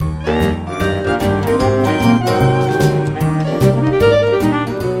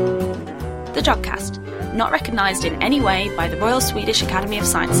organised in any way by the Royal Swedish Academy of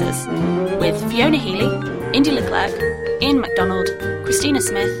Sciences, with Fiona Healy, Indy Leclerc, Iain McDonald, Christina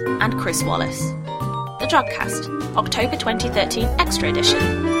Smith and Chris Wallace. The JodCast, October 2013 Extra Edition.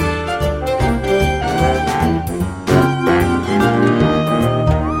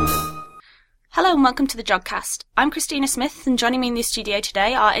 Hello and welcome to the JodCast. I'm Christina Smith, and joining me in the studio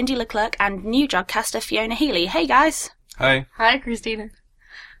today are Indy Leclerc and new JodCaster Fiona Healy. Hey guys! Hi. Hi, Christina.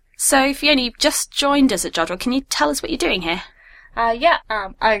 So Fiona, you've just joined us at JodWorld. Can you tell us what you're doing here?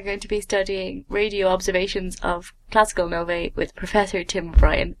 I'm going to be studying radio observations of classical novae with Professor Tim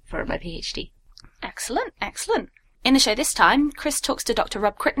O'Brien for my PhD. Excellent, excellent. In the show this time, Chris talks to Dr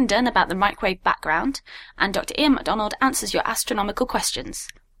Rob Crittenden about the microwave background, and Dr Iain McDonald answers your astronomical questions.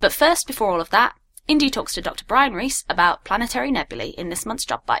 But first, before all of that, Indy talks to Dr Bryan Rees about Planetary Nebulae in this month's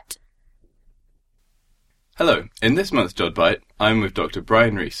JodBite. Hello. In this month's JodBite, I'm with Dr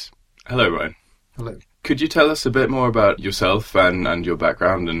Bryan Rees. Hello, Bryan. Hello. Could you tell us a bit more about yourself and your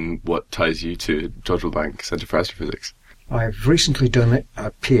background and what ties you to Jodrell Bank Centre for Astrophysics? I've recently done a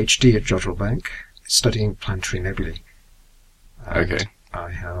PhD at Jodrell Bank, studying planetary nebulae. Okay.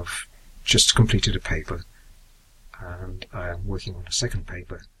 I have just completed a paper, and I am working on a second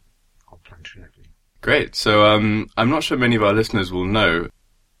paper on planetary nebulae. Great. So I'm not sure many of our listeners will know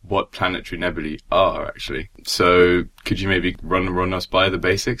what planetary nebulae are, actually. So could you maybe run us by the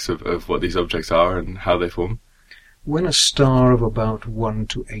basics of what these objects are and how they form? When a star of about 1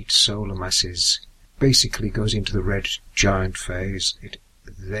 to 8 solar masses basically goes into the red giant phase, it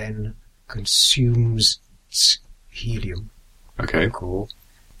then consumes its helium. Okay. Core.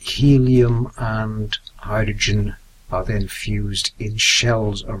 Helium and hydrogen are then fused in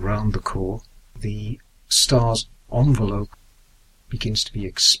shells around the core. The star's envelope begins to be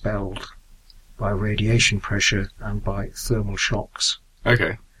expelled by radiation pressure and by thermal shocks.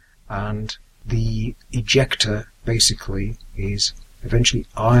 Okay. And the ejector basically is eventually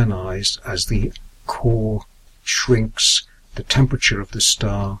ionized as the core shrinks, the temperature of the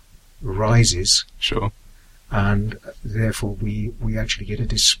star rises. Sure. And therefore we actually get a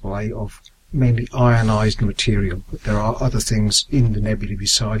display of mainly ionized material. But there are other things in the nebula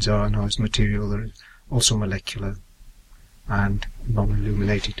besides ionized material. There is also molecular and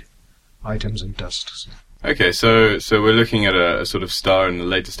non-illuminated items and dust. Okay, so we're looking at a sort of star in the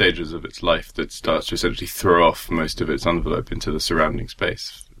later stages of its life that starts to essentially throw off most of its envelope into the surrounding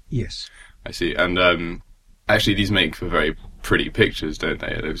space. Yes. I see. And actually these make for very pretty pictures, don't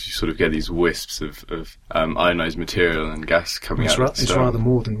they? You sort of get these wisps of ionized material and gas coming out of the star. It's rather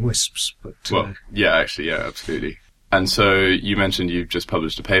more than wisps. But well, yeah, actually, yeah, absolutely. And so you mentioned you've just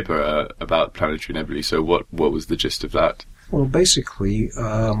published a paper about planetary nebulae, so what was the gist of that? Well, basically,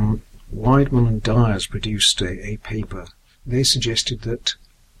 Weidman and Dyers produced a paper. They suggested that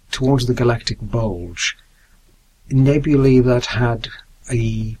towards the galactic bulge, nebulae that had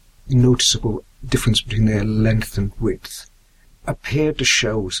a noticeable difference between their length and width appeared to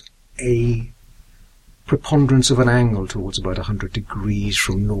show a preponderance of an angle towards about 100 degrees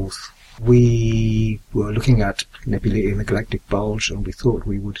from north. We were looking at nebulae in the galactic bulge, and we thought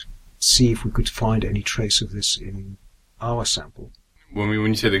we would see if we could find any trace of this in our sample. When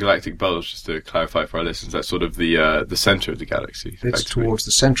you say the galactic bulge, just to clarify for our listeners, that's sort of the centre of the galaxy. It's towards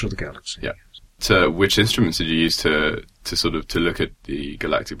the centre of the galaxy. Yeah. So, which instruments did you use to look at the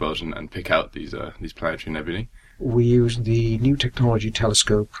galactic bulge and pick out these planetary nebulae? We used the New Technology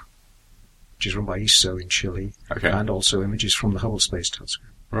Telescope, which is run by ISO in Chile, okay, and also images from the Hubble Space Telescope.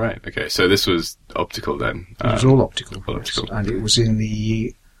 Right. Okay. So this was optical then. It was all optical. All optical. And it was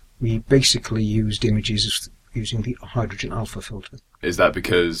we basically used images using the hydrogen alpha filter. Is that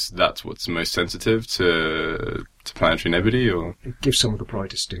because that's what's most sensitive to planetary nebulae, or it gives some of the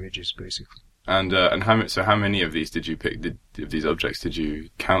brightest images, basically? And how many of these did you pick? Of these objects did you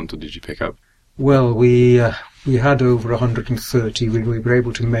count or did you pick up? Well, we had over 130. We were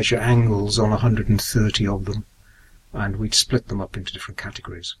able to measure angles on 130 of them, and we'd split them up into different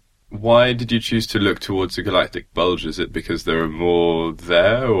categories. Why did you choose to look towards the galactic bulge? Is it because there are more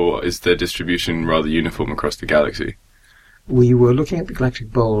there, or is their distribution rather uniform across the galaxy? We were looking at the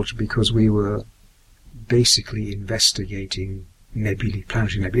galactic bulge because we were basically investigating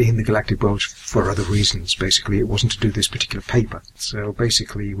planetary nebulae in the galactic bulge for other reasons. Basically, it wasn't to do this particular paper. So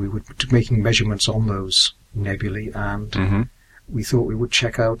basically, we were making measurements on those nebulae, and we thought we would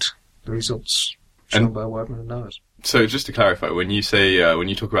check out the results shown by Weidman and Dyers. So just to clarify, when you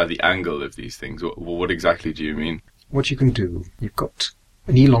talk about the angle of these things, what exactly do you mean? What you can do, you've got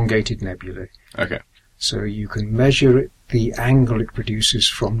an elongated nebula. Okay. So you can measure the angle it produces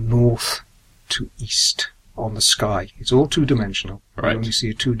from north to east on the sky. It's all two-dimensional. Right. You only see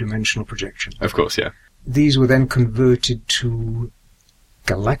a two-dimensional projection. Of course, yeah. these were then converted to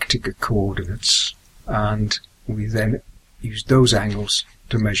galactic coordinates, and we then used those angles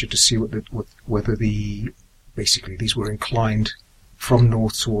to measure to see whether basically these were inclined from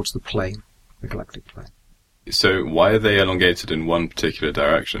north towards the plane, the galactic plane. So why are they elongated in one particular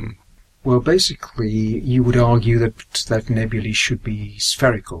direction? Well, basically, you would argue that nebulae should be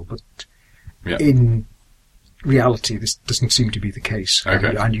spherical, but in reality, this doesn't seem to be the case.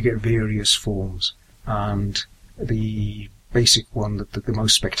 Okay. And you get various forms. And the basic one, the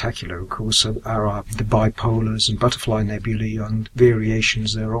most spectacular, of course, are the bipolars and butterfly nebulae and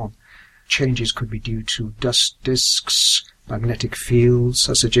variations thereon. Changes could be due to dust disks, magnetic fields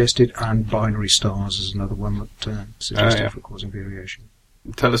are suggested, and binary stars is another one that suggested for causing variation.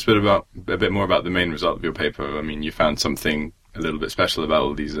 Tell us a bit more about the main result of your paper. I mean, you found something a little bit special about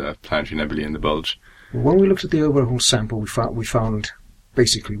all these planetary nebulae in the bulge. When we looked at the overall sample, we found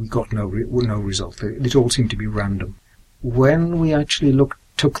basically we got no result. It all seemed to be random. When we actually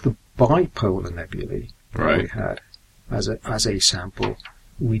took the bipolar nebulae that we had as a sample,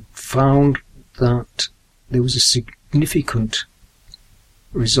 we found that there was a significant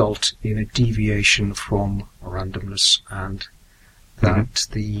result in a deviation from randomness, and that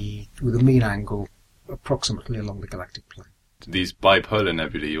with a mean angle approximately along the galactic plane. These bipolar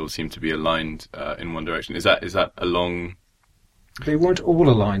nebulae all seem to be aligned in one direction. Is that along? They weren't all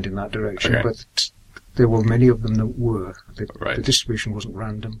aligned in that direction, but there were many of them that were. The distribution wasn't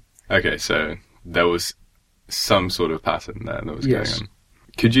random. Okay, so there was some sort of pattern there that was going on.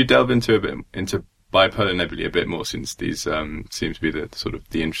 Could you delve into bipolar nebulae a bit more, since these seem to be the sort of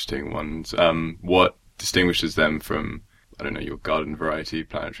the interesting ones? What distinguishes them from, I don't know, your garden variety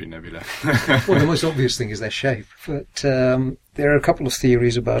planetary nebula? Well, the most obvious thing is their shape. But there are a couple of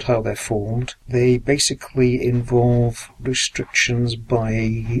theories about how they're formed. They basically involve restrictions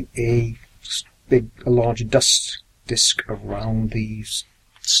by a large dust disk around the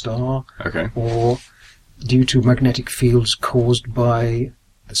star, or due to magnetic fields caused by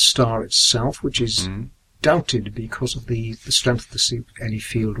the star itself, which is doubted because of the strength of any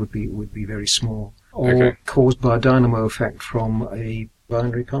field would be very small, or caused by a dynamo effect from a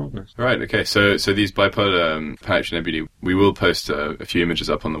binary partner. Right, okay. So these bipolar planetary nebulae, we will post a few images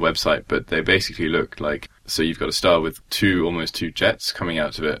up on the website, but they basically look like, so you've got a star with almost two jets coming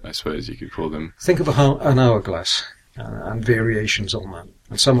out of it, I suppose you could call them. Think of an hourglass and variations on that.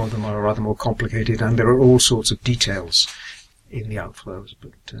 And some of them are rather more complicated, and there are all sorts of details in the outflows,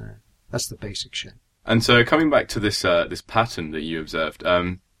 but that's the basic shape. And so coming back to this pattern that you observed,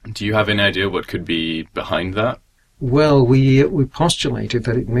 do you have any idea what could be behind that? Well, we postulated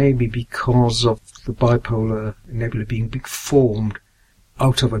that it may be because of the bipolar nebula being formed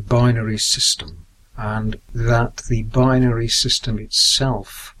out of a binary system, and that the binary system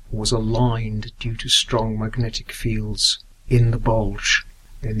itself was aligned due to strong magnetic fields in the bulge,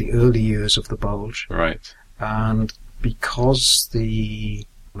 in the early years of the bulge. Right. And because the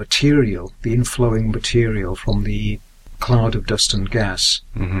material, the inflowing material from the cloud of dust and gas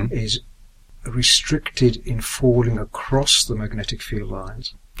is restricted in falling across the magnetic field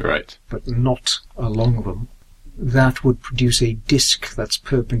lines, but not along them, that would produce a disk that's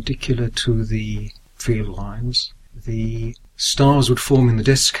perpendicular to the field lines. The stars would form in the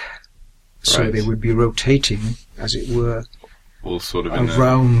disk, so they would be rotating, as it were, all sort of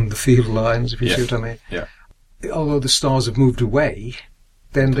around the field lines, if you see what I mean. Yeah. Although the stars have moved away,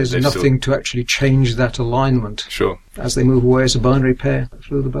 then there's nothing to actually change that alignment. Sure. As they move away as a binary pair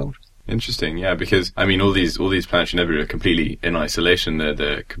through the bulge. Interesting, yeah, because I mean all these planetary nebulae are completely in isolation.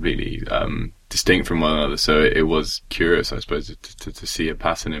 They're completely distinct from one another. So it was curious, I suppose, to see a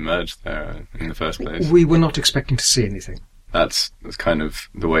pattern emerge there in the first place. We were not expecting to see anything. That's kind of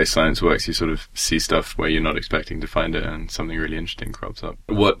the way science works. You sort of see stuff where you're not expecting to find it, and something really interesting crops up.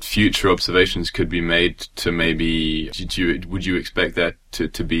 What future observations could be made to maybe? Would you expect there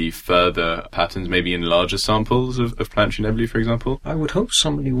to be further patterns, maybe in larger samples of planetary nebulae, for example? I would hope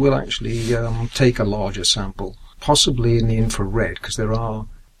somebody will actually take a larger sample, possibly in the infrared, because there are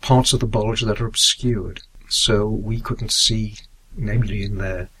parts of the bulge that are obscured, so we couldn't see nebulae in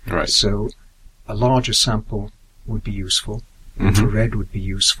there. Right. So a larger sample would be useful. Infrared would be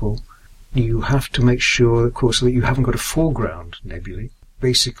useful. You have to make sure, of course, that you haven't got a foreground nebulae.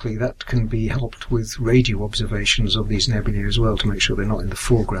 Basically, that can be helped with radio observations of these nebulae as well, to make sure they're not in the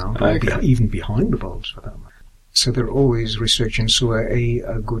foreground, or even behind the bulge, for that matter. So there are always restrictions. So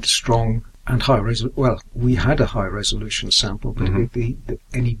a good, strong, and high resolution. Well, we had a high resolution sample, but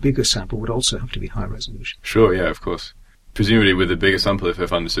any bigger sample would also have to be high resolution. Sure, yeah, of course. Presumably, with a bigger sample, if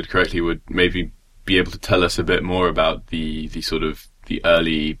I've understood correctly, would maybe be able to tell us a bit more about the the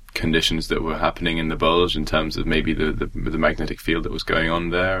early conditions that were happening in the bulge in terms of maybe the magnetic field that was going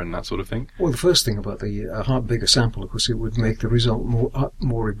on there and that sort of thing? Well, the first thing about the bigger sample, of course, it would make the result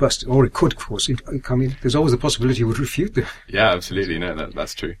more robust, or it could, of course. There's always the possibility it would refute them. Yeah, absolutely. No,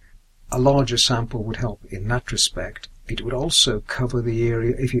 that's true. A larger sample would help in that respect. It would also cover the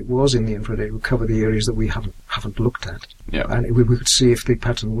area, if it was in the infrared, it would cover the areas that we haven't looked at. Yeah. And we could see if the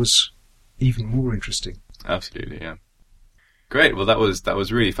pattern was even more interesting. Absolutely, yeah. Great. Well, that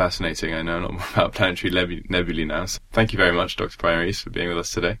was really fascinating. I know a lot more about planetary nebulae now. So thank you very much, Dr. Bryan Rees, for being with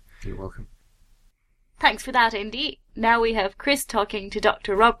us today. You're welcome. Thanks for that, Indy. Now we have Chris talking to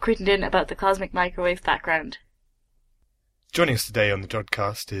Dr. Rob Crittenden about the cosmic microwave background. Joining us today on the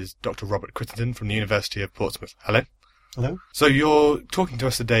Jodcast is Dr. Robert Crittenden from the University of Portsmouth. Hello. Hello. So you're talking to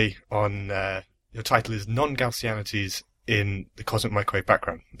us today on, your title is Non-Gaussianities in the Cosmic Microwave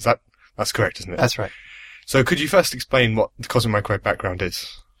Background. That's correct, isn't it? That's right. So could you first explain what the cosmic microwave background is?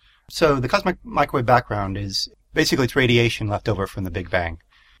 So the cosmic microwave background is basically it's radiation left over from the Big Bang.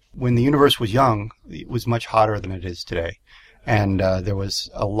 When the universe was young, it was much hotter than it is today. And there was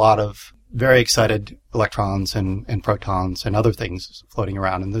a lot of very excited electrons and protons and other things floating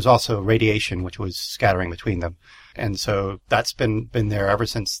around. And there's also radiation, which was scattering between them. And so that's been there ever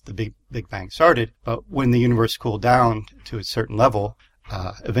since the Big Bang started. But when the universe cooled down to a certain level,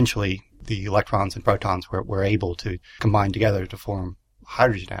 eventually the electrons and protons were able to combine together to form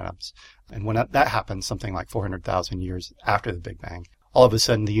hydrogen atoms. And when that happened, something like 400,000 years after the Big Bang, all of a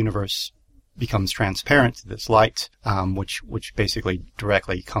sudden the universe becomes transparent to this light, which basically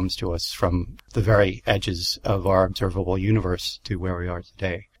directly comes to us from the very edges of our observable universe to where we are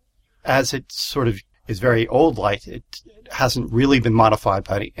today. As it sort of is very old light, it hasn't really been modified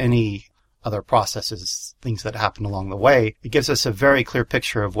by any other processes, things that happened along the way. It gives us a very clear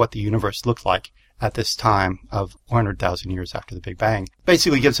picture of what the universe looked like at this time of 400,000 years after the Big Bang.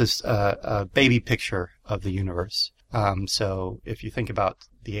 Basically gives us a baby picture of the universe. So if you think about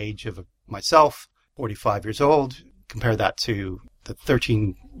the age of myself, 45 years old, compare that to the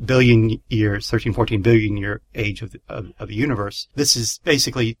 13, 14 billion year age of the universe. This is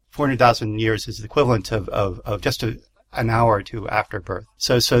basically 400,000 years is the equivalent of just an hour or two after birth.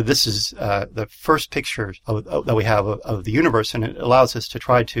 So this is the first picture that we have of the universe, and it allows us to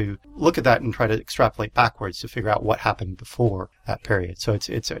try to look at that and try to extrapolate backwards to figure out what happened before that period. So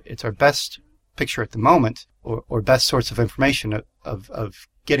it's our best picture at the moment, or best source of information of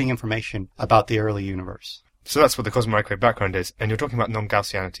getting information about the early universe. So that's what the cosmic microwave background is, and you're talking about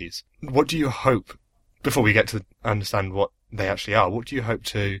non-Gaussianities. What do you hope, before we get to understand what they actually are, what do you hope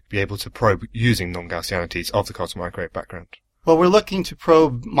to be able to probe using non-Gaussianities of the cosmic microwave background? Well, we're looking to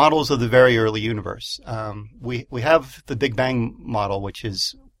probe models of the very early universe. We have the Big Bang model, which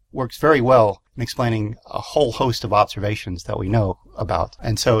works very well in explaining a whole host of observations that we know about.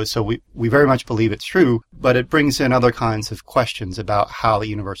 And so we very much believe it's true, but it brings in other kinds of questions about how the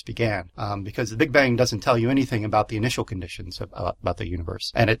universe began. Because the Big Bang doesn't tell you anything about the initial conditions about the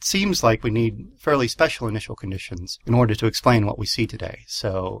universe. And it seems like we need fairly special initial conditions in order to explain what we see today.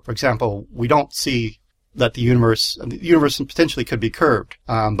 So, for example, we don't see that the universe potentially could be curved,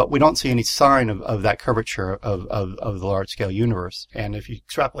 but we don't see any sign of that curvature of the large-scale universe. And if you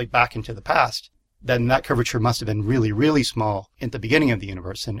extrapolate back into the past, then that curvature must have been really, really small at the beginning of the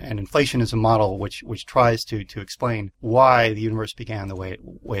universe. And inflation is a model which tries to explain why the universe began the way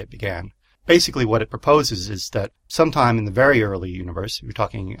it began. Basically, what it proposes is that sometime in the very early universe, we're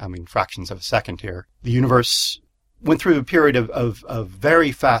talking, fractions of a second here, the universe went through a period of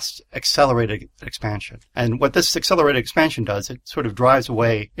very fast accelerated expansion. And what this accelerated expansion does, it sort of drives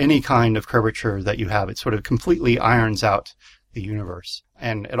away any kind of curvature that you have. It sort of completely irons out the universe.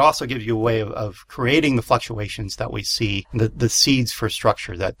 And it also gives you a way of creating the fluctuations that we see, the seeds for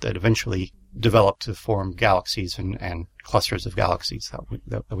structure that eventually develop to form galaxies and clusters of galaxies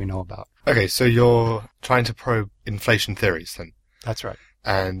that we know about. Okay, so you're trying to probe inflation theories then? That's right.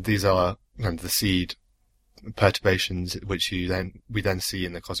 And these are the seed perturbations which we then see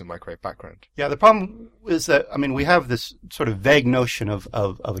in the cosmic microwave background. Yeah, the problem is that, we have this sort of vague notion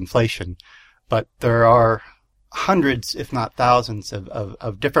of inflation, but there are hundreds, if not thousands,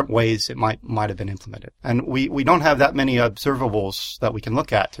 of different ways it might have been implemented. And we don't have that many observables that we can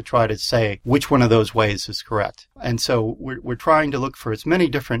look at to try to say which one of those ways is correct. And so we're trying to look for as many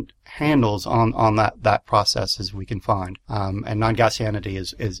different handles on that process as we can find. And non-Gaussianity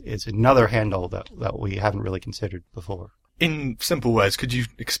is another handle that we haven't really considered before. In simple words, could you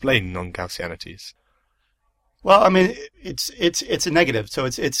explain non-Gaussianities? Well, I mean, it's a negative, so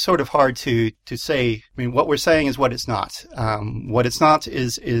it's sort of hard to say. I mean, what we're saying is what it's not. What it's not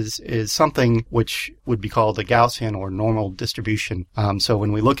is something which would be called a Gaussian or normal distribution. So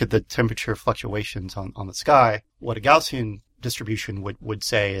when we look at the temperature fluctuations on the sky, what a Gaussian distribution would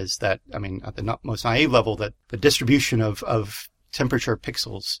say is that, I mean, at the most naive level, that the distribution of temperature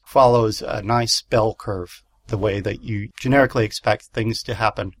pixels follows a nice bell curve, the way that you generically expect things to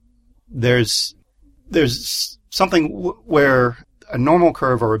happen. There's something where a normal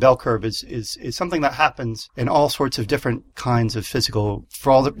curve or a bell curve is something that happens in all sorts of different kinds of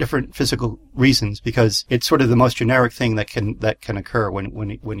for all the different physical reasons, because it's sort of the most generic thing that can occur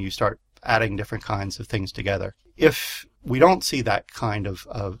when you start adding different kinds of things together. If we don't see that kind of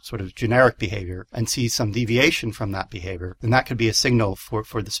sort of generic behavior and see some deviation from that behavior, then that could be a signal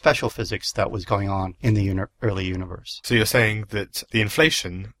for the special physics that was going on in the early universe. So you're saying that the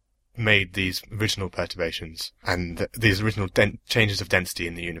inflation made these original perturbations and these original changes of density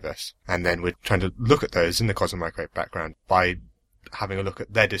in the universe, and then we're trying to look at those in the cosmic microwave background by having a look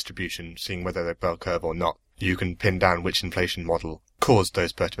at their distribution, seeing whether they're bell curve or not. You can pin down which inflation model caused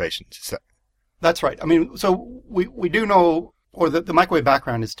those perturbations. Is that... That's right. I mean, so we do know, or the microwave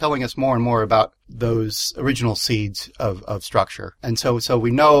background is telling us more and more about those original seeds of structure, and so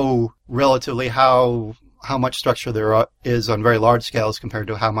we know relatively how much structure there is on very large scales compared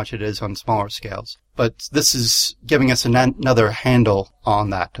to how much it is on smaller scales. But this is giving us another handle on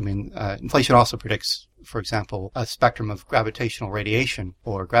that. I mean, inflation also predicts, for example, a spectrum of gravitational radiation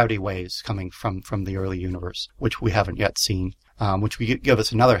or gravity waves coming from the early universe, which we haven't yet seen, which would give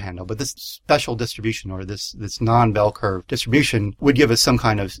us another handle. But this special distribution, or this non-bell curve distribution, would give us some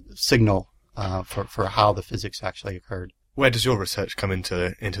kind of signal for how the physics actually occurred. Where does your research come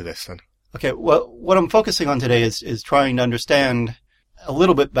into this then? Okay, well, what I'm focusing on today is trying to understand a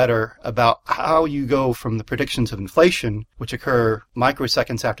little bit better about how you go from the predictions of inflation, which occur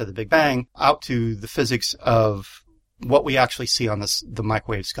microseconds after the Big Bang, out to the physics of what we actually see on the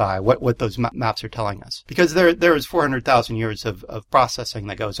microwave sky, what those maps are telling us. Because there is 400,000 years of processing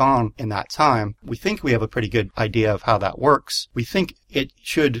that goes on in that time. We think we have a pretty good idea of how that works. We think it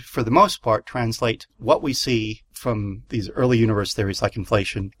should, for the most part, translate what we see from these early universe theories like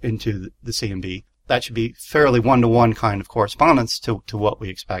inflation into the CMB. That should be fairly one-to-one kind of correspondence to what we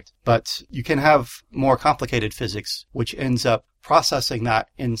expect. But you can have more complicated physics, which ends up processing that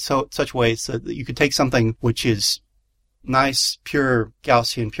in such ways that you could take something which is nice, pure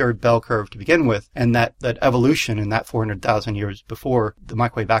Gaussian, pure bell curve to begin with, and that evolution in that 400,000 years before the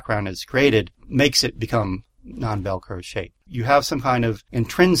microwave background is created makes it become non-bell curve shape. You have some kind of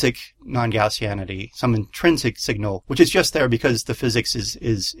intrinsic non-Gaussianity, some intrinsic signal, which is just there because the physics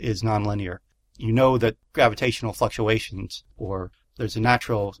is nonlinear. You know that gravitational fluctuations, or there's a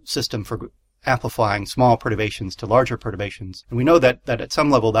natural system for amplifying small perturbations to larger perturbations. And we know that at some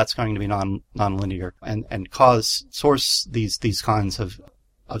level that's going to be nonlinear and source these kinds of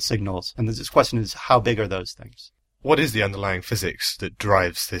signals. And this question is, how big are those things? What is the underlying physics that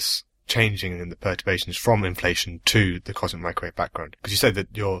drives this changing in the perturbations from inflation to the cosmic microwave background? Because you said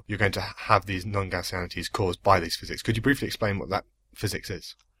that you're going to have these non-Gaussianities caused by these physics. Could you briefly explain what that physics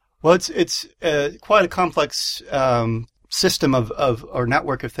is? Well, it's quite a complex system of or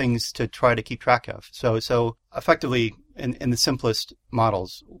network of things to try to keep track of. So effectively, in the simplest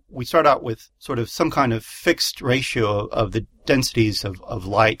models, we start out with sort of some kind of fixed ratio of the densities of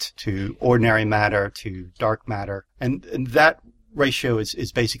light to ordinary matter to dark matter, and that ratio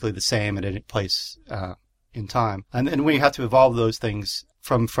is basically the same at any place in time. And we have to evolve those things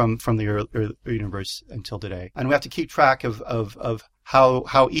from the early universe until today, and we have to keep track of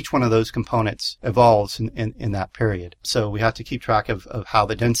how each one of those components evolves in that period. So we have to keep track of how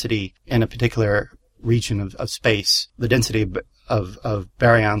the density in a particular region of space, the density of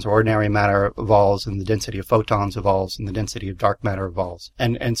baryons or ordinary matter evolves, and the density of photons evolves, and the density of dark matter evolves.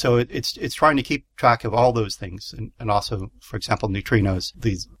 And so it's trying to keep track of all those things. And also, for example, neutrinos,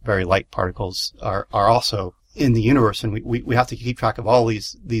 these very light particles, are also in the universe, and we have to keep track of all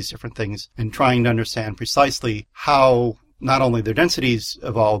these different things and trying to understand precisely how not only their densities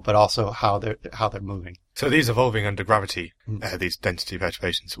evolve, but also how they're moving. So these evolving under gravity, these density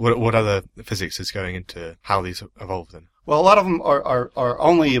perturbations, what other physics is going into how these evolve then? Well, a lot of them are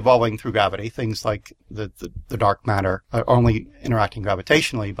only evolving through gravity. Things like the dark matter are only interacting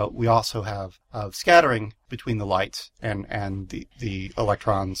gravitationally, but we also have scattering between the light and the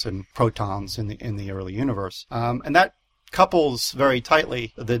electrons and protons in the early universe. And that couples very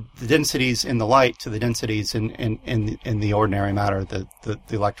tightly the densities in the light to the densities in the ordinary matter, the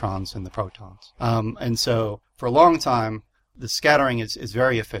electrons and the protons. And so for a long time, the scattering is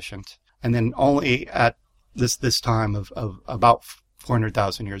very efficient. And then only at this time of about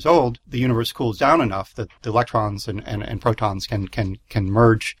 400,000 years old, the universe cools down enough that the electrons and protons can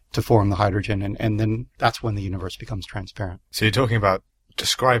merge to form the hydrogen, and then that's when the universe becomes transparent. So you're talking about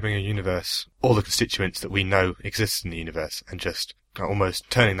describing a universe, all the constituents that we know exist in the universe, and just almost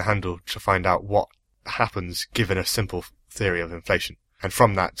turning the handle to find out what happens given a simple theory of inflation. And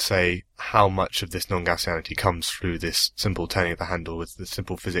from that, say how much of this non-Gaussianity comes through this simple turning of the handle with the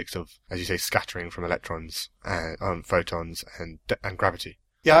simple physics of, as you say, scattering from electrons, photons, and gravity.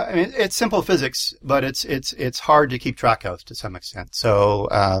 Yeah, I mean, it's simple physics, but it's hard to keep track of to some extent. So,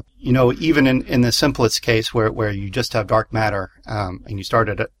 even in the simplest case where you just have dark matter, and you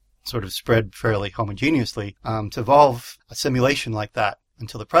started it sort of spread fairly homogeneously, to evolve a simulation like that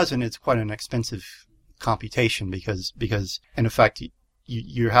until the present, it's quite an expensive computation because in effect,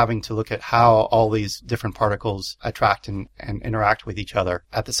 you're having to look at how all these different particles attract and interact with each other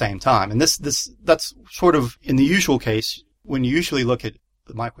at the same time. And that's sort of, in the usual case, when you usually look at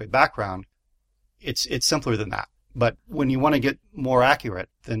the microwave background, it's simpler than that. But when you want to get more accurate,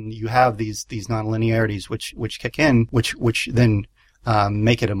 then you have these nonlinearities which kick in, which then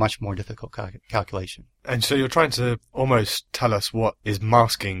make it a much more difficult calculation. And so you're trying to almost tell us what is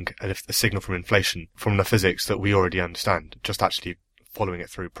masking a signal from inflation from the physics that we already understand, just actually following it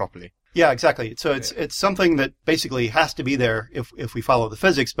through properly. Yeah, exactly. So it's something that basically has to be there if we follow the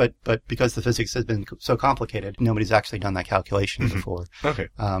physics, but because the physics has been so complicated, nobody's actually done that calculation before. Okay.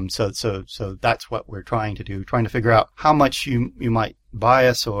 So that's what we're trying to do, trying to figure out how much you might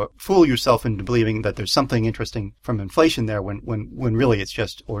bias or fool yourself into believing that there's something interesting from inflation there when really it's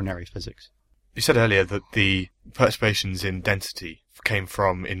just ordinary physics. You said earlier that the perturbations in density came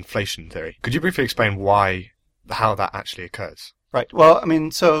from inflation theory. Could you briefly explain how that actually occurs? Right. Well, I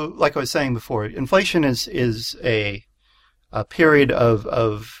mean, so like I was saying before, inflation is a period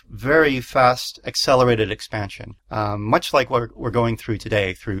of very fast accelerated expansion, much like what we're going through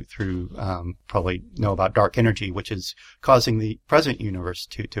today through probably know about dark energy, which is causing the present universe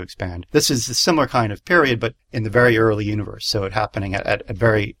to expand. This is a similar kind of period, but in the very early universe. So it happening at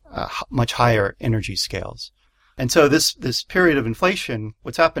very much higher energy scales. And so this period of inflation,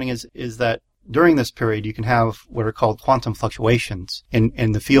 what's happening is that during this period, you can have what are called quantum fluctuations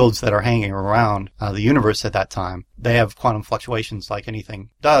in the fields that are hanging around the universe at that time. They have quantum fluctuations like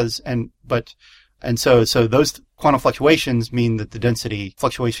anything does, and so those quantum fluctuations mean that the density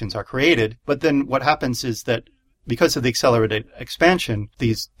fluctuations are created. But then what happens is that because of the accelerated expansion,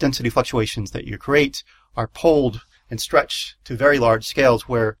 these density fluctuations that you create are pulled and stretched to very large scales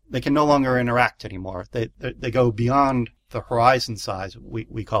where they can no longer interact anymore. They go beyond the horizon size,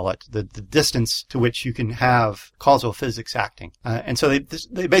 we call it, the distance to which you can have causal physics acting. And so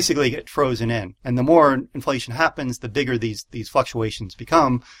they basically get frozen in. And the more inflation happens, the bigger these fluctuations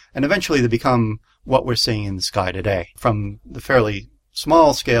become. And eventually they become what we're seeing in the sky today, from the fairly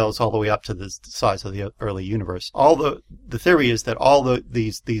small scales all the way up to the size of the early universe. The theory is that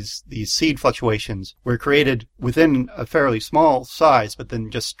these seed fluctuations were created within a fairly small size, but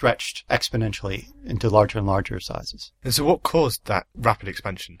then just stretched exponentially into larger and larger sizes. And so what caused that rapid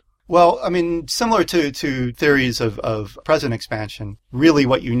expansion? Well, I mean, similar to theories of present expansion, really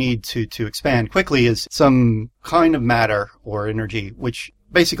what you need to expand quickly is some kind of matter or energy which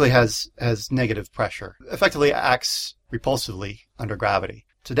basically has negative pressure, effectively acts repulsively under gravity.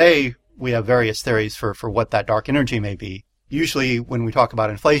 Today, we have various theories for what that dark energy may be. Usually, when we talk about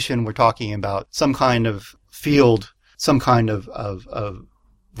inflation, we're talking about some kind of field, some kind of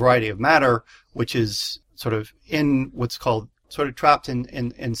variety of matter, which is sort of in what's called sort of trapped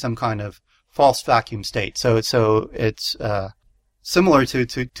in some kind of false vacuum state. So it's similar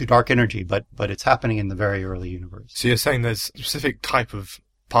to dark energy, but it's happening in the very early universe. So you're saying there's a specific type of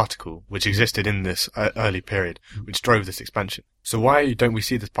particle which existed in this early period which drove this expansion. So why don't we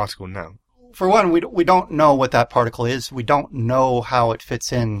see this particle now? For one, we don't know what that particle is. We don't know how it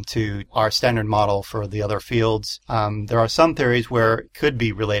fits into our standard model for the other fields. There are some theories where it could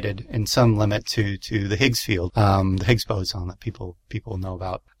be related in some limit to the Higgs field, the Higgs boson that people know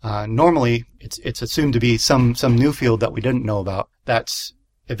about. Normally, it's assumed to be some new field that we didn't know about that's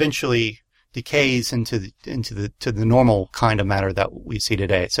eventually decays into the normal kind of matter that we see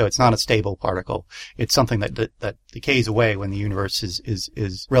today. So it's not a stable particle. It's something that decays away when the universe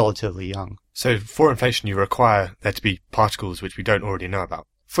is relatively young. So for inflation, you require there to be particles which we don't already know about.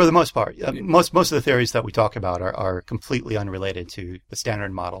 For the most part, most of the theories that we talk about are completely unrelated to the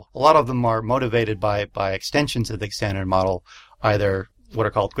standard model. A lot of them are motivated by extensions of the standard model, either what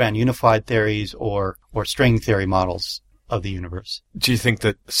are called grand unified theories or string theory models of the universe. Do you think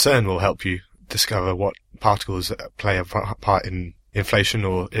that CERN will help you discover what particles play a part in inflation,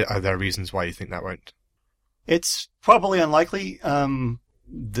 or are there reasons why you think that won't? It's probably unlikely.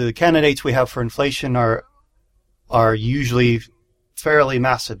 The candidates we have for inflation are usually fairly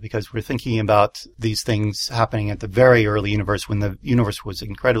massive because we're thinking about these things happening at the very early universe when the universe was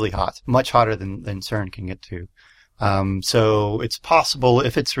incredibly hot, much hotter than CERN can get to. So it's possible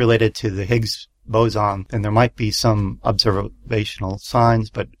if it's related to the Higgs boson, then there might be some observational signs,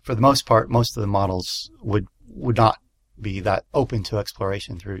 but for the most part, most of the models would not be that open to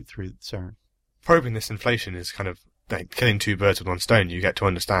exploration through CERN. Probing this inflation is kind of like killing two birds with one stone. You get to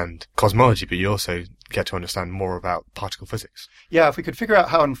understand cosmology, but you also get to understand more about particle physics. Yeah, if we could figure out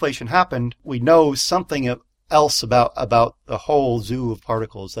how inflation happened, we know something else about the whole zoo of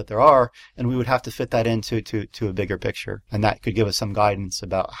particles that there are, and we would have to fit that into a bigger picture. And that could give us some guidance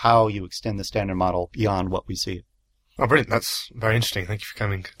about how you extend the standard model beyond what we see. Oh, brilliant. That's very interesting. Thank you for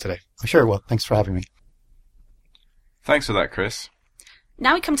coming today. Sure. Well, thanks for having me. Thanks for that, Chris.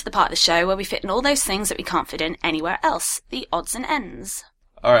 Now we come to the part of the show where we fit in all those things that we can't fit in anywhere else, the odds and ends.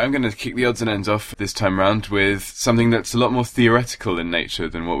 Alright, I'm going to kick the odds and ends off this time round with something that's a lot more theoretical in nature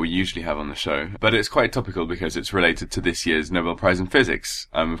than what we usually have on the show. But it's quite topical because it's related to this year's Nobel Prize in Physics.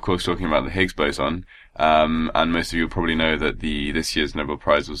 I'm of course talking about the Higgs boson. And most of you will probably know that this year's Nobel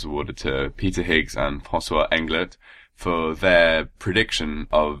Prize was awarded to Peter Higgs and François Englert for their prediction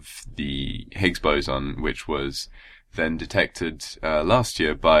of the Higgs boson, which was then detected last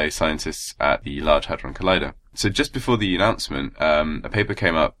year by scientists at the Large Hadron Collider. So just before the announcement, a paper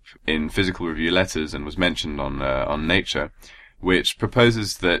came up in Physical Review Letters and was mentioned on Nature, which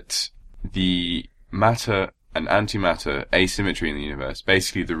proposes that the matter and antimatter asymmetry in the universe,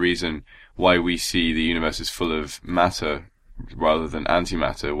 basically the reason why we see the universe is full of matter rather than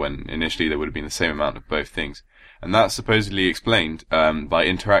antimatter when initially there would have been the same amount of both things. And that's supposedly explained by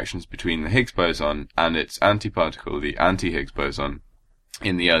interactions between the Higgs boson and its antiparticle, the anti-Higgs boson,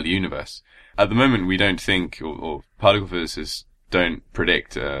 in the early universe. At the moment, we don't think, or particle physicists don't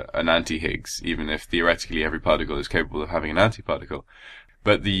predict an anti-Higgs, even if theoretically every particle is capable of having an antiparticle.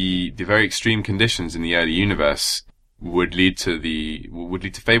 But the very extreme conditions in the early universe would lead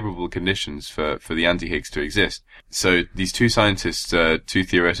to favorable conditions for the anti-Higgs to exist. So these two scientists, two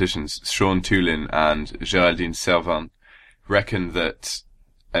theoreticians, Sean Tulin and Géraldine Servant, reckon that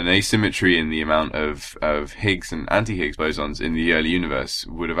an asymmetry in the amount of Higgs and anti-Higgs bosons in the early universe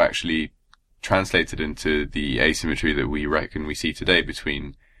would have actually translated into the asymmetry that we reckon we see today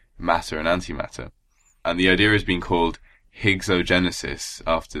between matter and antimatter. And the idea has been called Higgsogenesis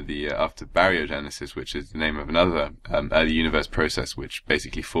after baryogenesis, which is the name of another early universe process which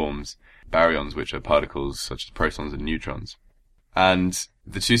basically forms baryons, which are particles such as protons and neutrons. And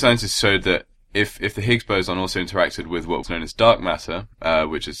the two scientists showed that if the Higgs boson also interacted with what's known as dark matter,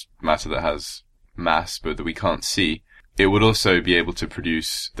 which is matter that has mass but that we can't see, it would also be able to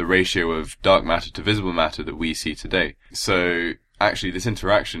produce the ratio of dark matter to visible matter that we see today. So actually this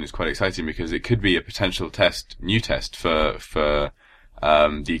interaction is quite exciting because it could be a potential new test for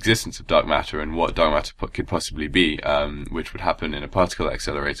the existence of dark matter and what dark matter could possibly be, which would happen in a particle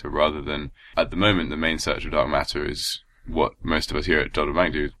accelerator rather than, at the moment, the main search of dark matter is what most of us here at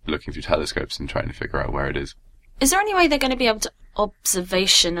JodBite do, looking through telescopes and trying to figure out where it is. Is there any way they're going to be able to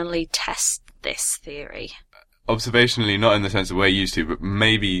observationally test this theory? Observationally, not in the sense that we're used to, but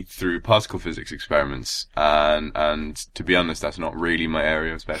maybe through particle physics experiments. And to be honest, that's not really my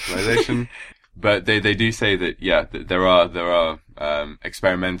area of specialization. But they do say that, yeah, that there are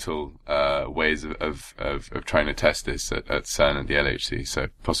experimental ways of trying to test this at CERN and the LHC, so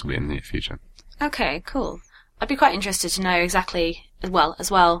possibly in the near future. Okay, cool. I'd be quite interested to know exactly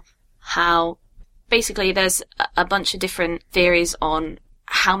as well how basically there's a bunch of different theories on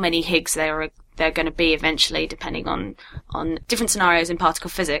how many Higgs they're going to be eventually, depending on different scenarios in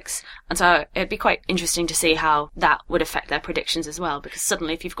particle physics. And so it'd be quite interesting to see how that would affect their predictions as well, because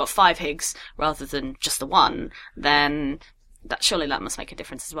suddenly if you've got 5 Higgs rather than just the one, then surely that must make a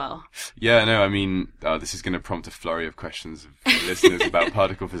difference as well. Yeah, no, I mean, this is going to prompt a flurry of questions of listeners about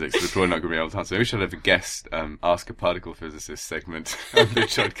particle physics, which we're not going to be able to answer. We should have a guest Ask a Particle Physicist segment of the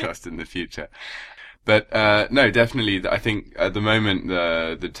podcast in the future. But no, definitely, I think at the moment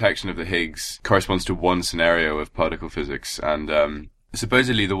the detection of the Higgs corresponds to one scenario of particle physics, and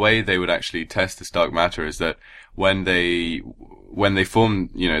supposedly the way they would actually test this dark matter is that when they form,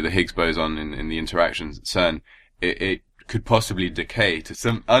 the Higgs boson in the interactions at CERN, it could possibly decay to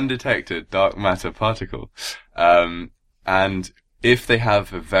some undetected dark matter particle, and if they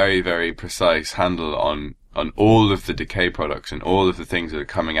have a very, very precise handle on all of the decay products and all of the things that are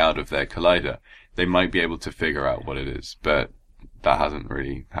coming out of their collider, they might be able to figure out what it is, but that hasn't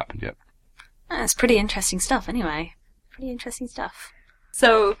really happened yet. That's pretty interesting stuff anyway. Pretty interesting stuff.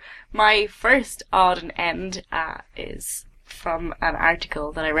 So my first odd and end is from an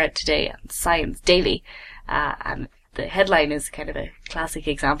article that I read today on Science Daily, and the headline is kind of a classic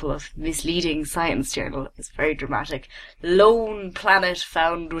example of misleading science journal. It's very dramatic. Lone planet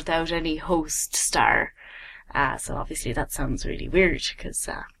found without any host star. So obviously that sounds really weird, because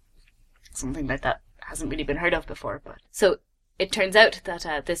something like that hasn't really been heard of before. But so it turns out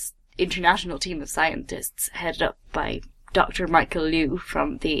that this international team of scientists, headed up by Dr. Michael Liu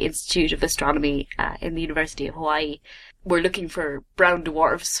from the Institute of Astronomy in the University of Hawaii, were looking for brown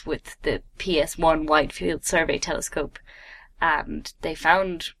dwarfs with the PS1 Wide Field Survey telescope, and they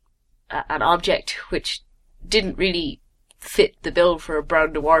found an object which didn't really fit the bill for a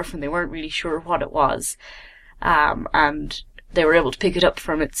brown dwarf, and they weren't really sure what it was. And they were able to pick it up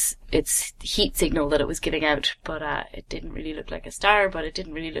from its heat signal that it was giving out, but it didn't really look like a star, but it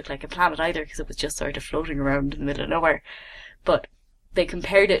didn't really look like a planet either, because it was just sort of floating around in the middle of nowhere. But they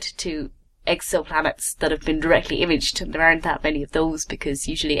compared it to exoplanets that have been directly imaged, and there aren't that many of those, because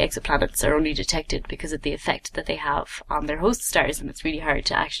usually exoplanets are only detected because of the effect that they have on their host stars, and it's really hard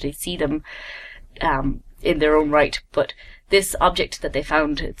to actually see them in their own right. But this object that they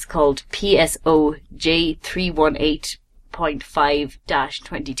found, it's called PSO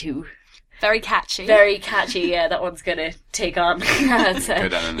J318.5-22. Very catchy. Very catchy, yeah, that one's gonna take on.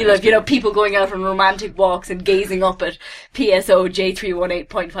 People going out on romantic walks and gazing up at PSO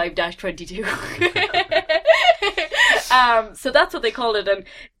J318.5-22. So that's what they called it, and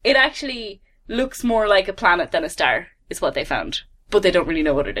it actually looks more like a planet than a star, is what they found. But they don't really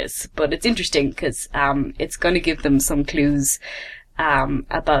know what it is. But it's interesting, because it's going to give them some clues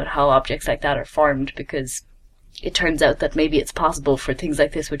about how objects like that are formed, because it turns out that maybe it's possible for things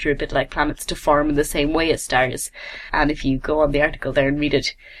like this, which are a bit like planets, to form in the same way as stars. And if you go on the article there and read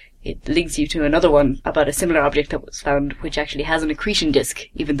it, it links you to another one about a similar object that was found, which actually has an accretion disk,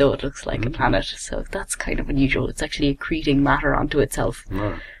 even though it looks like a planet. So that's kind of unusual. It's actually accreting matter onto itself.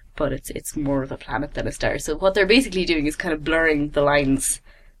 Wow. But it's more of a planet than a star. So what they're basically doing is kind of blurring the lines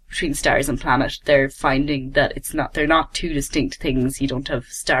between stars and planet. They're finding that they're not two distinct things. You don't have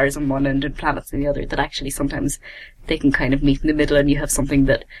stars on one end and planets on the other, that actually sometimes they can kind of meet in the middle, and you have something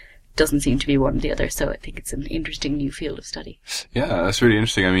that doesn't seem to be one or the other. So I think it's an interesting new field of study. Yeah, that's really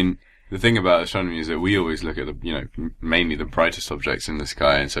interesting. I mean, the thing about astronomy is that we always look at mainly the brightest objects in the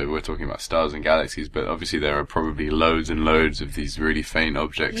sky, and so we're talking about stars and galaxies, but obviously there are probably loads and loads of these really faint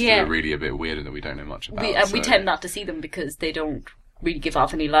objects that are really a bit weird and that we don't know much about. We tend not to see them because they don't really give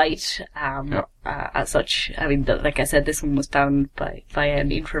off any light as such. I mean, like I said, this one was found via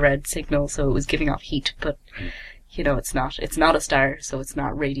an infrared signal, so it was giving off heat, but it's not a star, so it's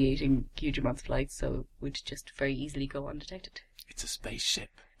not radiating huge amounts of light, so it would just very easily go undetected. It's a spaceship.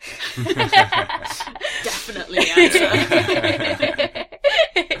 Definitely answer.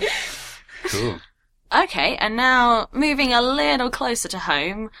 Cool. Okay, and now moving a little closer to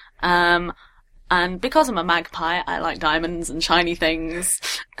home, and because I'm a magpie, I like diamonds and shiny things.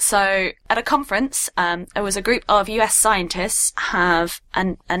 So at a conference, there was a group of US scientists have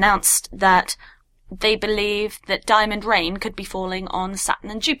announced that they believe that diamond rain could be falling on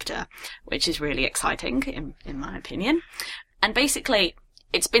Saturn and Jupiter, which is really exciting, in my opinion. And basically,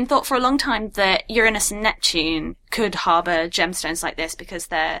 it's been thought for a long time that Uranus and Neptune could harbour gemstones like this, because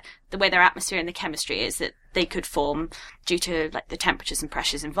the way their atmosphere and the chemistry is, that they could form due to the temperatures and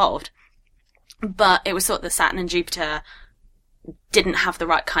pressures involved. But it was thought that Saturn and Jupiter didn't have the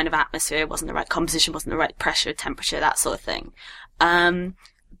right kind of atmosphere, wasn't the right composition, wasn't the right pressure, temperature, that sort of thing.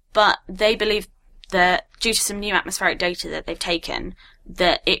 But they believe that due to some new atmospheric data that they've taken,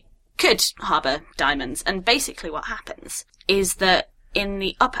 that it could harbour diamonds. And basically what happens is that in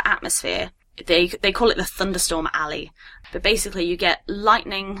the upper atmosphere, they call it the thunderstorm alley. But basically you get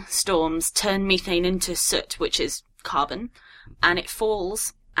lightning storms turn methane into soot, which is carbon, and it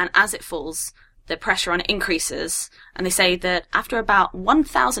falls, and as it falls, the pressure on it increases, and they say that after about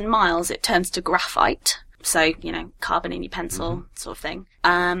 1,000 miles it turns to graphite, so, carbon in your pencil, sort of thing.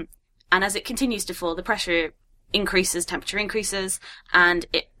 And as it continues to fall, the pressure increases, temperature increases, and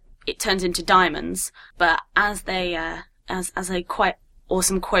it turns into diamonds. But as a quite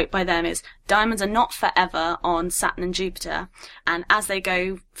awesome quote by them is, diamonds are not forever on Saturn and Jupiter, and as they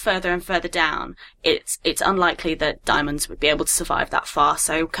go further and further down, it's unlikely that diamonds would be able to survive that far.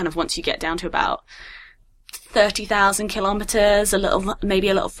 So kind of once you get down to about 30,000 kilometers, maybe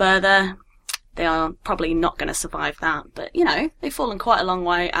a little further, they are probably not going to survive that. But, they've fallen quite a long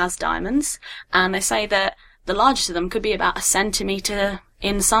way as diamonds, and they say that the largest of them could be about 1 centimetre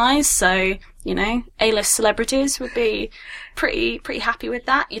in size, so You know, A-list celebrities would be pretty happy with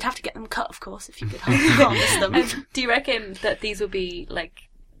that. You'd have to get them cut, of course, if you could harness them. And do you reckon that these would be, like,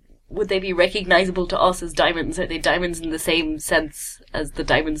 would they be recognisable to us as diamonds? Are they diamonds in the same sense as the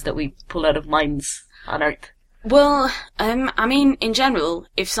diamonds that we pull out of mines on Earth? Well, I mean, in general,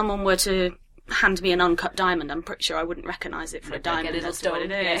 if someone were to hand me an uncut diamond, I'm pretty sure I wouldn't recognise it for a diamond. Like a little stone. What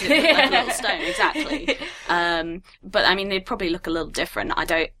it is. It looked like a little stone, exactly. But I mean, they'd probably look a little different. I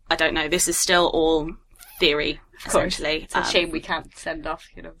don't know. This is still all theory, essentially. It's a shame we can't send off,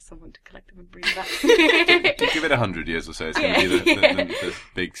 someone to collect them and bring them back. Give it 100 years or so. It's going to be the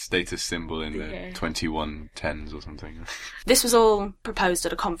big status symbol in the 2110s or something. This was all proposed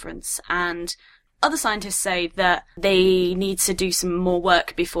at a conference, and other scientists say that they need to do some more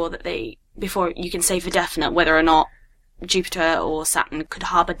work before you can say for definite whether or not Jupiter or Saturn could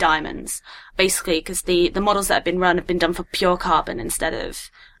harbour diamonds. Basically, because the models that have been run have been done for pure carbon instead of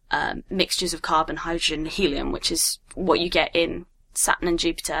mixtures of carbon, hydrogen, helium, which is what you get in Saturn and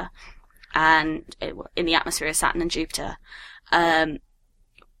Jupiter, and in the atmosphere of Saturn and Jupiter.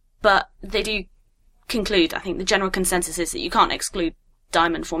 But they do conclude, I think the general consensus is that you can't exclude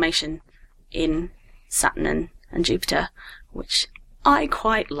diamond formation in Saturn and Jupiter, which I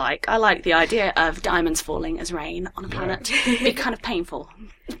quite like. I like the idea of diamonds falling as rain on a planet. It'd be kind of painful.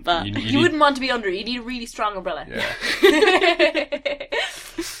 But you wouldn't want to be under it. You need a really strong umbrella. Yeah.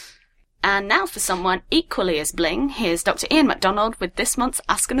 And now for someone equally as bling, here's Dr Iain McDonald with this month's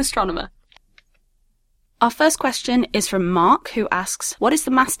Ask an Astronomer. Our first question is from Mark, who asks, what is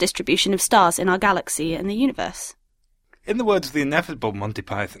the mass distribution of stars in our galaxy and the universe? In the words of the ineffable Monty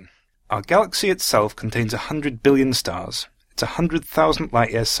Python, our galaxy itself contains 100 billion stars. It's 100,000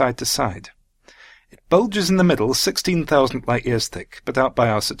 light-years side to side. It bulges in the middle 16,000 light-years thick, but out by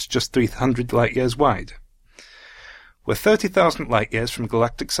us it's just 300 light-years wide. We're 30,000 light-years from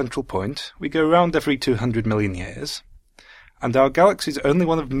galactic central point. We go round every 200 million years. And our galaxy is only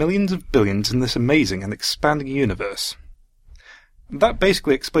one of millions of billions in this amazing and expanding universe. And that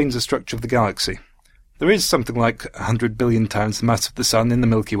basically explains the structure of the galaxy. There is something like 100 billion times the mass of the Sun in the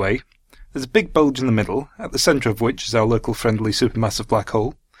Milky Way. There's a big bulge in the middle, at the centre of which is our local friendly supermassive black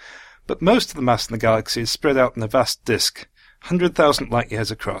hole. But most of the mass in the galaxy is spread out in a vast disk, 100,000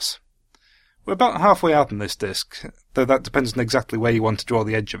 light-years across. We're about halfway out in this disk, though that depends on exactly where you want to draw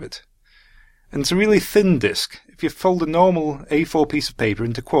the edge of it. And it's a really thin disk. If you fold a normal A4 piece of paper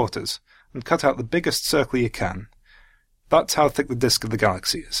into quarters and cut out the biggest circle you can, that's how thick the disk of the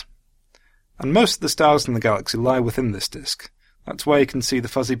galaxy is. And most of the stars in the galaxy lie within this disk. That's why you can see the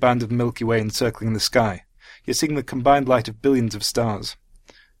fuzzy band of the Milky Way encircling the sky. You're seeing the combined light of billions of stars.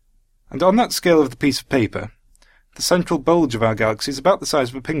 And on that scale of the piece of paper, the central bulge of our galaxy is about the size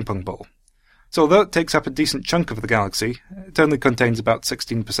of a ping-pong ball. So although it takes up a decent chunk of the galaxy, it only contains about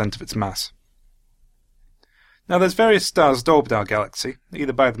 16% of its mass. Now there's various stars that orbit our galaxy,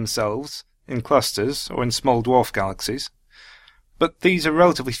 either by themselves, in clusters, or in small dwarf galaxies. But these are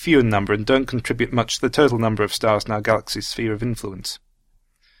relatively few in number and don't contribute much to the total number of stars in our galaxy's sphere of influence.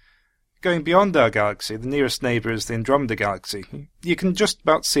 Going beyond our galaxy, the nearest neighbour is the Andromeda Galaxy. You can just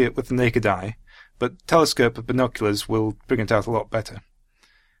about see it with the naked eye, but telescope or binoculars will bring it out a lot better.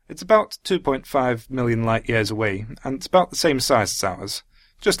 It's about 2.5 million light-years away, and it's about the same size as ours,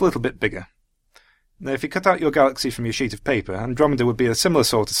 just a little bit bigger. Now, if you cut out your galaxy from your sheet of paper, Andromeda would be a similar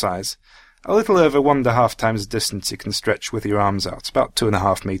sort of size, a little over 1.5 times the distance you can stretch with your arms out, about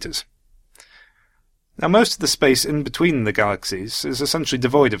 2.5 meters. Now, most of the space in between the galaxies is essentially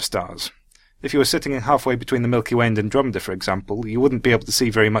devoid of stars. If you were sitting halfway between the Milky Way and Andromeda, for example, you wouldn't be able to see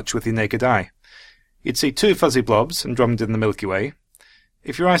very much with your naked eye. You'd see two fuzzy blobs, Andromeda and the Milky Way.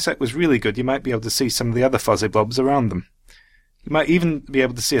 If your eyesight was really good, you might be able to see some of the other fuzzy blobs around them. You might even be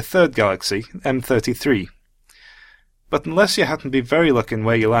able to see a third galaxy, M33. But unless you happen to be very lucky in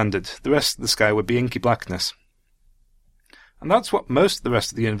where you landed, the rest of the sky would be inky blackness. And that's what most of the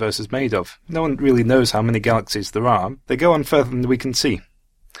rest of the universe is made of. No one really knows how many galaxies there are. They go on further than we can see.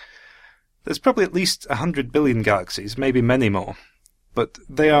 There's probably at least 100 billion galaxies, maybe many more. But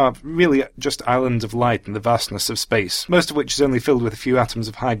they are really just islands of light in the vastness of space, most of which is only filled with a few atoms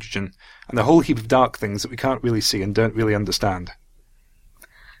of hydrogen, and a whole heap of dark things that we can't really see and don't really understand.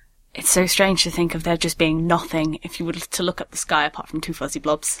 It's so strange to think of there just being nothing if you were to look at the sky apart from two fuzzy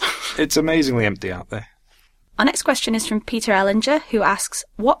blobs. It's amazingly empty out there. Our next question is from Peter Ellinger, who asks,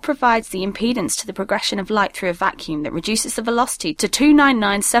 what provides the impedance to the progression of light through a vacuum that reduces the velocity to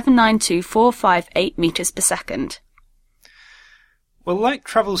 299,792,458 meters per second? Well, light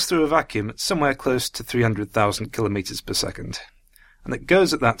travels through a vacuum at somewhere close to 300,000 kilometers per second. And it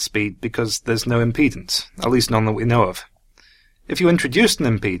goes at that speed because there's no impedance, at least none that we know of. If you introduce an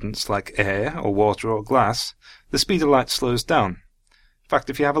impedance like air or water or glass, the speed of light slows down. In fact,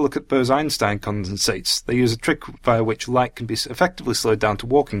 if you have a look at Bose-Einstein condensates, they use a trick via which light can be effectively slowed down to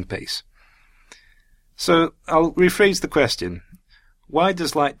walking pace. So, I'll rephrase the question. Why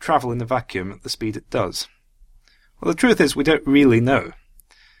does light travel in a vacuum at the speed it does? Well, the truth is we don't really know.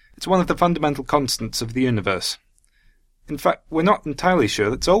 It's one of the fundamental constants of the universe. In fact, we're not entirely sure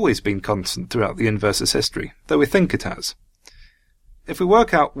that it's always been constant throughout the universe's history, though we think it has. If we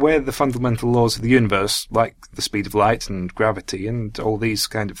work out where the fundamental laws of the universe, like the speed of light and gravity and all these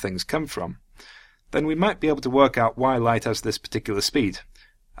kind of things, come from, then we might be able to work out why light has this particular speed.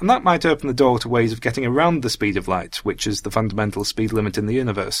 And that might open the door to ways of getting around the speed of light, which is the fundamental speed limit in the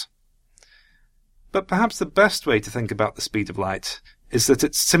universe. But perhaps the best way to think about the speed of light is that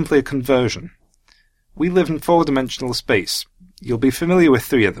it's simply a conversion. We live in four-dimensional space. You'll be familiar with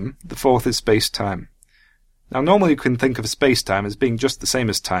three of them. The fourth is space-time. Now, normally you can think of space-time as being just the same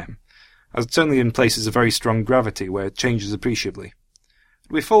as time, as it's only in places of very strong gravity where it changes appreciably.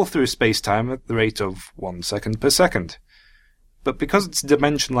 We fall through space-time at the rate of 1 second per second. But because it's a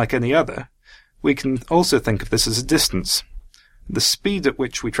dimension like any other, we can also think of this as a distance. The speed at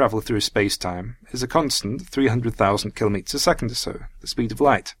which we travel through space-time is a constant 300,000 kilometers a second or so, the speed of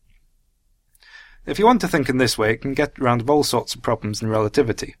light. If you want to think in this way, it can get around all sorts of problems in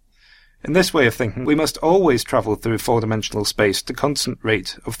relativity. In this way of thinking, we must always travel through four-dimensional space at a constant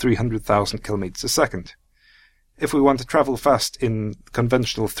rate of 300,000 kilometers a second. If we want to travel fast in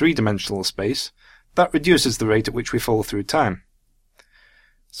conventional three-dimensional space, that reduces the rate at which we fall through time.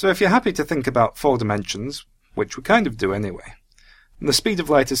 So if you're happy to think about four dimensions, which we kind of do anyway, the speed of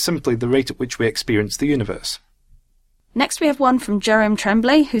light is simply the rate at which we experience the universe. Next we have one from Jerome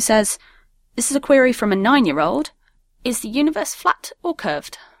Tremblay, who says, this is a query from a 9-year-old. Is the universe flat or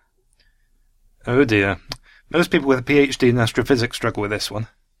curved? Oh dear. Most people with a PhD in astrophysics struggle with this one.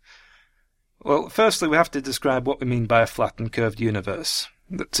 Well, firstly we have to describe what we mean by a flat and curved universe.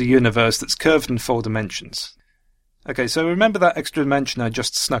 That's a universe that's curved in 4 dimensions. Okay, so remember that extra dimension I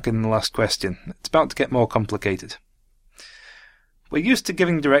just snuck in the last question. It's about to get more complicated. We're used to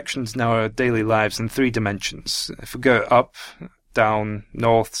giving directions in our daily lives in 3 dimensions. If we go up, down,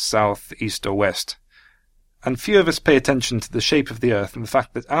 north, south, east or west. And few of us pay attention to the shape of the Earth and the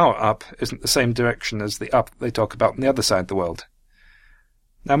fact that our up isn't the same direction as the up they talk about on the other side of the world.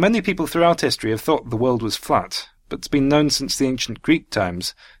 Now, many people throughout history have thought the world was flat, but it's been known since the ancient Greek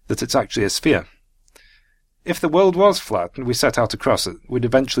times that it's actually a sphere. If the world was flat and we set out across it, we'd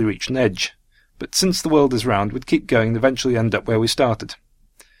eventually reach an edge. But since the world is round, we'd keep going and eventually end up where we started.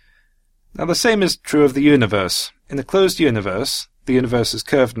 Now, the same is true of the universe. In a closed universe, the universe is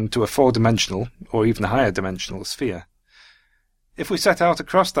curved into a 4-dimensional, or even higher dimensional sphere. If we set out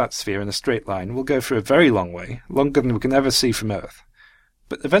across that sphere in a straight line, we'll go for a very long way, longer than we can ever see from Earth.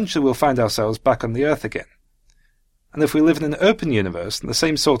 But eventually we'll find ourselves back on the Earth again. And if we live in an open universe, the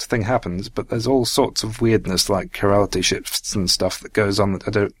same sort of thing happens, but there's all sorts of weirdness like chirality shifts and stuff that goes on that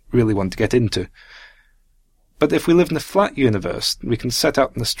I don't really want to get into. But if we live in a flat universe, we can set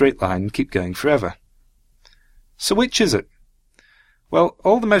out in a straight line and keep going forever. So which is it? Well,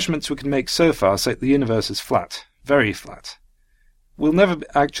 all the measurements we can make so far say that the universe is flat, very flat. We'll never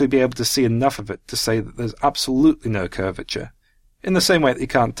actually be able to see enough of it to say that there's absolutely no curvature, in the same way that you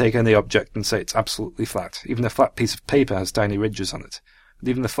can't take any object and say it's absolutely flat. Even a flat piece of paper has tiny ridges on it, and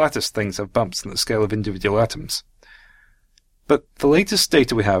even the flattest things have bumps on the scale of individual atoms. But the latest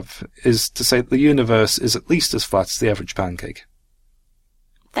data we have is to say that the universe is at least as flat as the average pancake.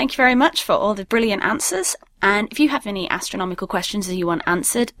 Thank you very much for all the brilliant answers. And if you have any astronomical questions that you want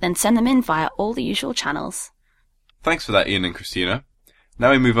answered, then send them in via all the usual channels. Thanks for that, Ian and Christina.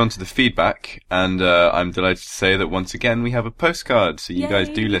 Now we move on to the feedback, and I'm delighted to say that once again we have a postcard, so you guys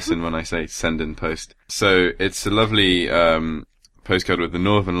do listen when I say send in post. So it's a lovely postcard with the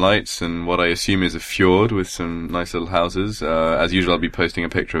Northern Lights and what I assume is a fjord with some nice little houses. As usual, I'll be posting a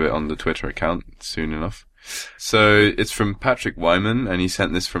picture of it on the Twitter account soon enough. So it's from Patrick Wyman, and he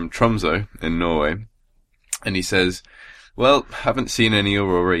sent this from Tromsø in Norway. And he says, well, haven't seen any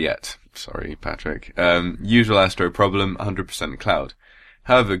aurora yet. Sorry, Patrick. Usual astro problem, 100% cloud.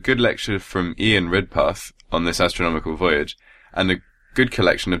 However, good lecture from Ian Redpath on this astronomical voyage, and a good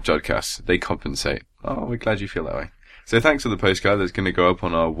collection of Jodcasts. They compensate. Oh, we're glad you feel that way. So thanks for the postcard. That's going to go up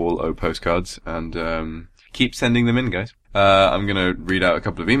on our wall O postcards, and keep sending them in, guys. I'm going to read out a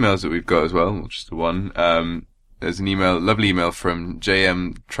couple of emails that we've got as well, just the one. There's an lovely email from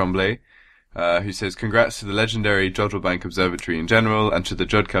J.M. Tremblay, who says, congrats to the legendary JodBite Observatory in general, and to the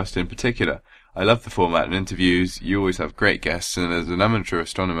Jodcast in particular. I love the format and interviews. You always have great guests, and as an amateur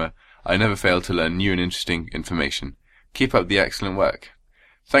astronomer, I never fail to learn new and interesting information. Keep up the excellent work.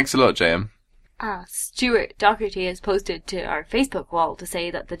 Thanks a lot, JM. Stuart Docherty has posted to our Facebook wall to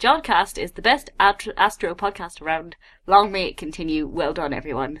say that the Jodcast is the best astro podcast around. Long may it continue. Well done,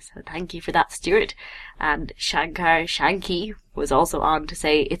 everyone. So thank you for that, Stuart. And Shankar Shanky was also on to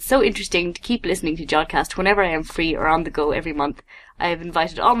say, it's so interesting to keep listening to Jodcast whenever I am free or on the go every month. I have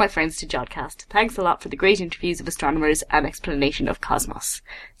invited all my friends to Jodcast. Thanks a lot for the great interviews of astronomers and explanation of cosmos.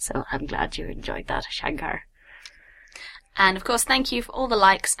 So I'm glad you enjoyed that, Shankar. And of course, thank you for all the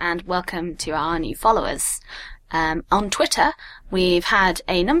likes and welcome to our new followers. On Twitter, we've had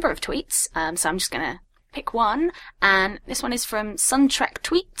a number of tweets, so I'm just going to pick one. And this one is from Suntrek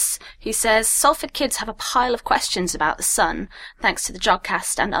Tweets, who says, Salford kids have a pile of questions about the sun. Thanks to the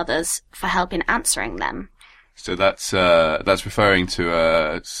Jodcast and others for helping answering them. So that's referring to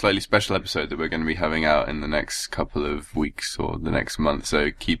a slightly special episode that we're going to be having out in the next couple of weeks or the next month.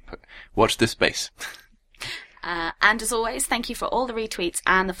 So watch this space. And as always, thank you for all the retweets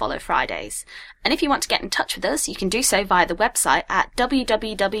and the Follow Fridays. And if you want to get in touch with us, you can do so via the website at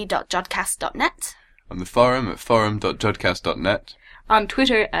www.jodcast.net. On the forum at forum.jodcast.net. On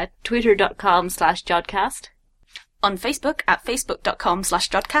Twitter at twitter.com/Jodcast. On Facebook at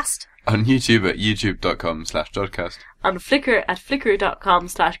facebook.com/Jodcast. On YouTube at youtube.com/Jodcast. On Flickr at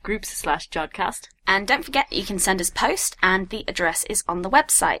flickr.com/groups/Jodcast. And don't forget you can send us post, and the address is on the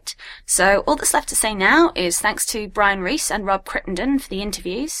website. So all that's left to say now is thanks to Bryan Rees and Rob Crittenden for the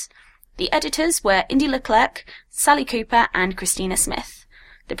interviews. The editors were Indy Leclerc, Sally Cooper and Christina Smith.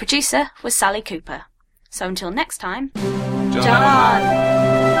 The producer was Sally Cooper. So until next time,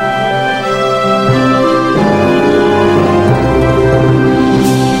 John!